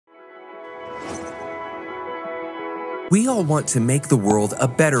We all want to make the world a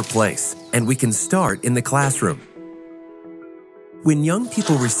better place, and we can start in the classroom. When young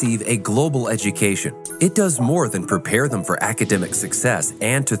people receive a global education, it does more than prepare them for academic success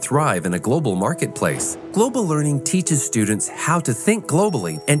and to thrive in a global marketplace. Global learning teaches students how to think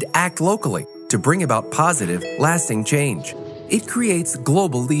globally and act locally to bring about positive, lasting change. It creates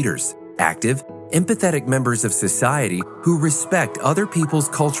global leaders, active, empathetic members of society who respect other people's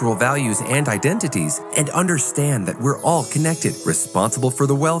cultural values and identities and understand that we're all connected, responsible for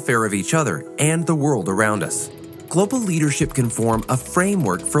the welfare of each other and the world around us. Global leadership can form a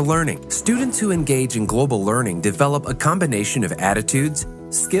framework for learning. Students who engage in global learning develop a combination of attitudes,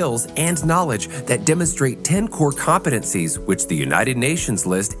 skills, and knowledge that demonstrate 10 core competencies which the United Nations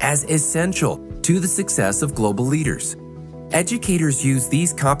list as essential to the success of global leaders. Educators use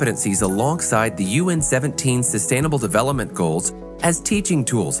these competencies alongside the UN 17 Sustainable Development Goals as teaching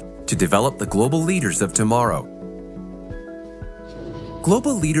tools to develop the global leaders of tomorrow.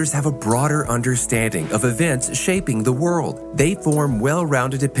 Global leaders have a broader understanding of events shaping the world. They form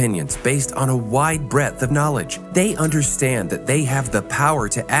well-rounded opinions based on a wide breadth of knowledge. They understand that they have the power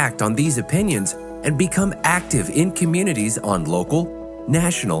to act on these opinions and become active in communities on local,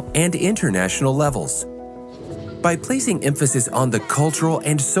 national, and international levels. By placing emphasis on the cultural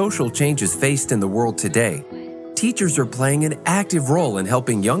and social changes faced in the world today, teachers are playing an active role in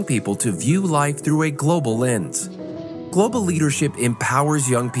helping young people to view life through a global lens. Global leadership empowers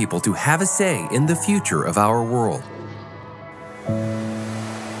young people to have a say in the future of our world.